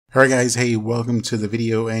Alright guys, hey, welcome to the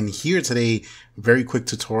video, and here today, very quick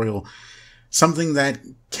tutorial, something that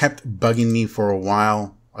kept bugging me for a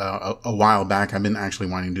while back. I've been actually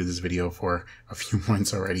wanting to do this video for a few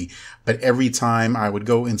months already, but every time I would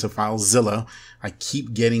go into FileZilla, I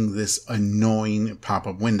keep getting this annoying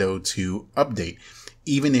pop-up window to update.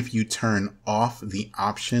 Even if you turn off the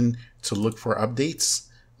option to look for updates,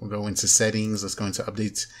 we'll go into settings, let's go into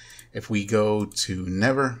updates. If we go to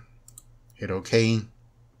never, hit OK,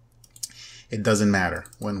 it doesn't matter.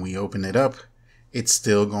 When we open it up, it's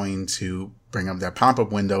still going to bring up that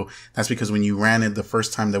pop-up window. That's because when you ran it the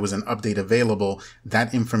first time there was an update available,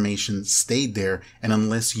 that information stayed there. And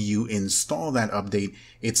unless you install that update,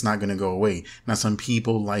 it's not going to go away. Now, some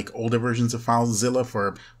people like older versions of FileZilla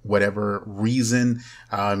for whatever reason.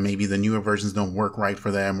 Maybe the newer versions don't work right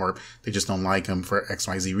for them, or they just don't like them for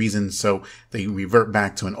XYZ reasons. So they revert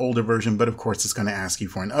back to an older version. But of course, it's going to ask you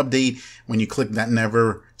for an update. When you click that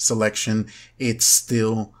never selection, it's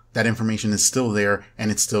still, that information is still there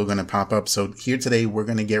and it's still going to pop up. So here today, we're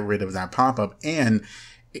going to get rid of that pop-up, and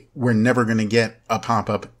we're never going to get a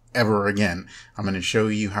pop-up ever again. I'm going to show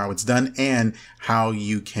you how it's done and how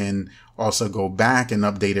you can also go back and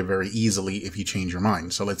update it very easily if you change your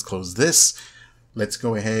mind. So let's close this. Let's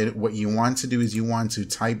go ahead. What you want to do is you want to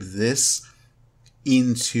type this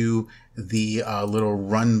into the little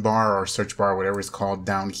run bar or search bar, whatever it's called,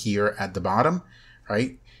 down here at the bottom,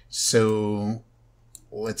 right? So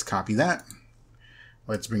let's copy that.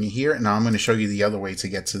 Let's bring it here. Now I'm going to show you the other way to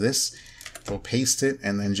get to this. We'll paste it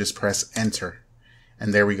and then just press enter.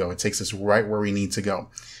 And there we go. It takes us right where we need to go.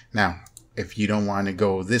 Now, if you don't want to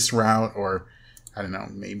go this route, or I don't know,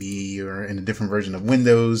 maybe you're in a different version of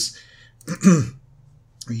Windows,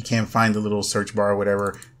 you can't find the little search bar or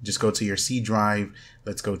whatever, just go to your C drive.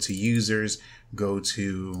 Let's go to users, go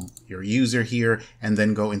to your user here, and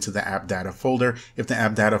then go into the app data folder. If the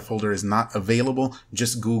app data folder is not available,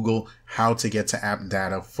 just Google how to get to app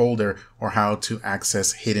data folder or how to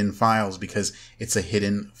access hidden files, because it's a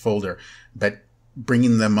hidden folder. But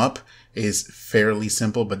bringing them up is fairly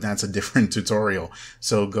simple, but that's a different tutorial.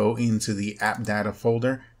 So go into the app data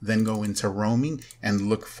folder, then go into roaming and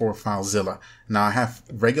look for FileZilla. Now I have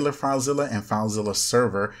regular FileZilla and FileZilla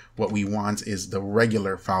server. What we want is the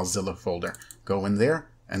regular FileZilla folder. Go in there,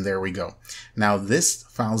 and there we go. Now this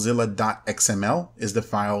filezilla.xml is the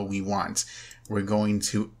file we want. We're going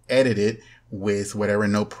to edit it with whatever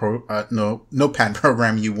Notepad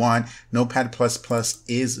program you want. Notepad++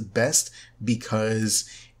 is best because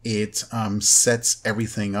it sets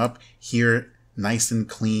everything up here nice and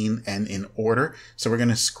clean and in order. So we're going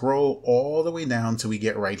to scroll all the way down till we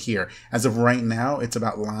get right here. As of right now, it's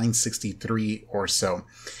about line 63 or so.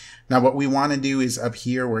 Now what we want to do is up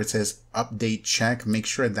here where it says update check, make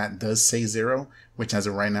sure that does say 0, which as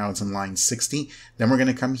of right now it's in line 60. Then we're going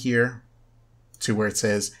to come here to where it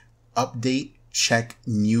says update check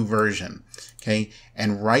new version. Okay.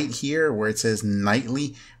 And right here where it says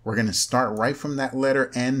nightly, we're going to start right from that letter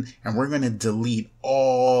N, and we're going to delete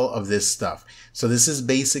all of this stuff. So this is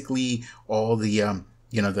basically all the,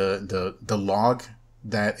 the log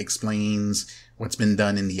that explains what's been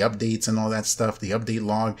done in the updates and all that stuff. The update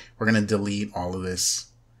log, we're going to delete all of this.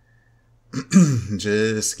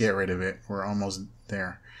 Just get rid of it. We're almost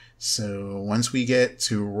there. So once we get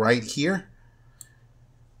to right here,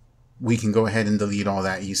 we can go ahead and delete all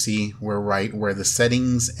that. You see, we're right where the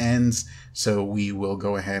settings ends. So we will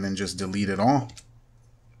go ahead and just delete it all.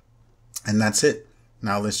 And that's it.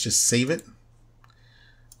 Now let's just save it.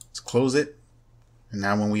 Let's close it. And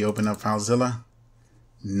now when we open up FileZilla,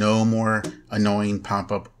 no more annoying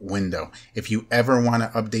pop-up window. If you ever want to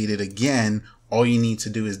update it again, all you need to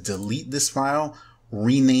do is delete this file,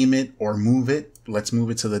 rename it or move it. Let's move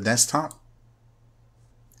it to the desktop.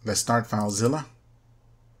 Let's start FileZilla.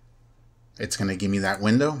 It's going to give me that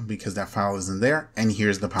window because that file isn't there. And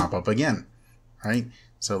here's the pop-up again, right?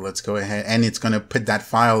 So let's go ahead, and it's going to put that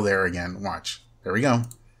file there again. Watch. There we go.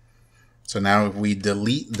 So now if we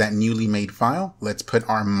delete that newly made file, let's put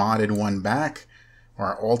our modded one back, or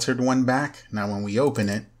our altered one back. Now when we open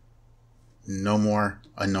it, no more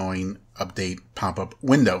annoying update pop-up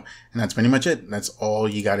window. And that's pretty much it. That's all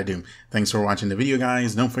you got to do. Thanks for watching the video,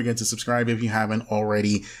 guys. Don't forget to subscribe if you haven't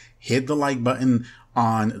already. Hit the like button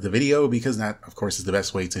on the video, because that, of course, is the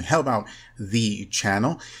best way to help out the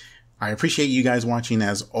channel. I appreciate you guys watching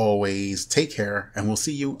as always. Take care, and we'll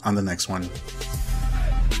see you on the next one.